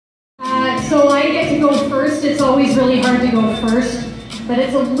So I get to go first. It's always really hard to go first, but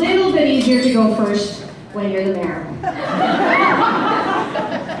it's a little bit easier to go first when you're the mayor.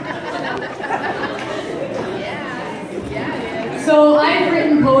 So I've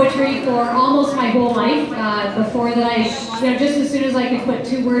written poetry for almost my whole life. Before that, just as soon as I could put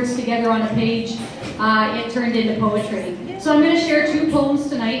two words together on a page, it turned into poetry. So I'm going to share two poems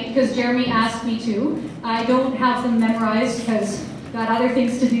tonight because Jeremy asked me to. I don't have them memorized because I've got other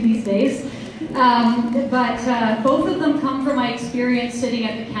things to do these days. But both of them come from my experience sitting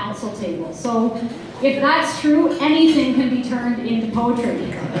at the council table. So if that's true, anything can be turned into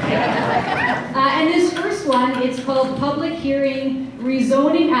poetry. And this first one, it's called Public Hearing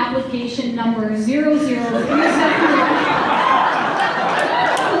Rezoning Application Number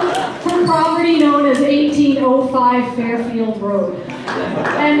 00371 for property known as 1805 Fairfield Road.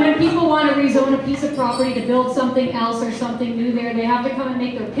 And when people want to rezone a piece of property to build something else or something new there, they have to come and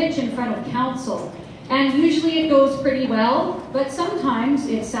make their pitch in front of council. And usually it goes pretty well, but sometimes,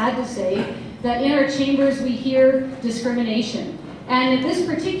 it's sad to say, that in our chambers we hear discrimination. And at this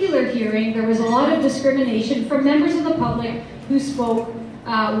particular hearing, there was a lot of discrimination from members of the public who spoke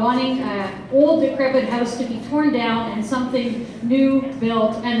wanting an old decrepit house to be torn down and something new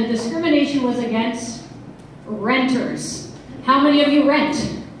built. And the discrimination was against renters. How many of you rent?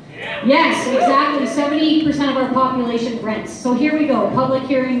 Yeah. Yes, exactly. 70% of our population rents. So here we go. Public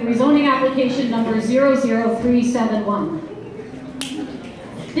hearing, rezoning application number 00371.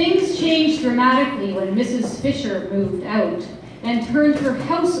 Things changed dramatically when Mrs. Fisher moved out and turned her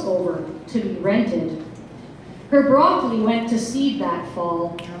house over to be rented. Her broccoli went to seed that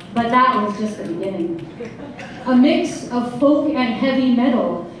fall, but that was just the beginning. A mix of folk and heavy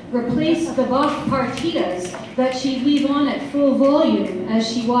metal replaced the Bach partitas that she'd leave on at full volume as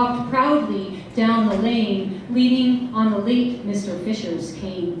she walked proudly down the lane, leaning on the late Mr. Fisher's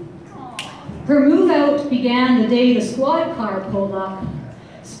cane. Her move out began the day the squad car pulled up.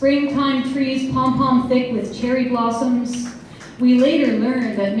 Springtime trees pom-pom thick with cherry blossoms. We later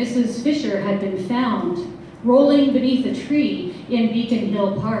learned that Mrs. Fisher had been found rolling beneath a tree in Beacon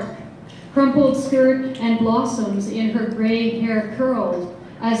Hill Park. Crumpled skirt and blossoms in her gray hair curled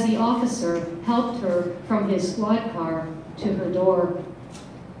as the officer helped her from his squad car to her door.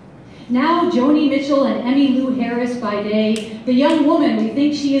 Now Joni Mitchell and Emmylou Harris by day, the young woman, we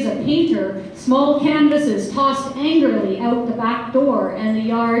think she is a painter, small canvases tossed angrily out the back door and the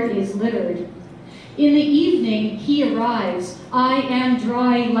yard is littered. In the evening, he arrives, I am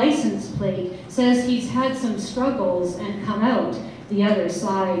dry license plate, says he's had some struggles and come out the other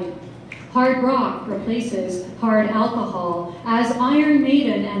side. Hard rock replaces hard alcohol as Iron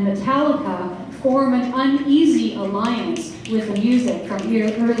Maiden and Metallica form an uneasy alliance with the music from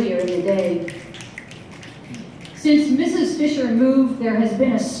earlier in the day. Since Mrs. Fisher moved, there has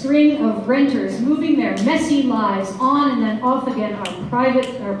been a string of renters moving their messy lives on and then off again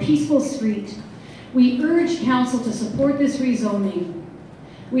our peaceful street. We urge council to support this rezoning.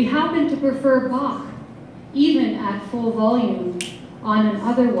 We happen to prefer Bach, even at full volume, on an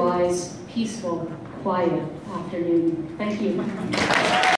otherwise peaceful, quiet afternoon. Thank you.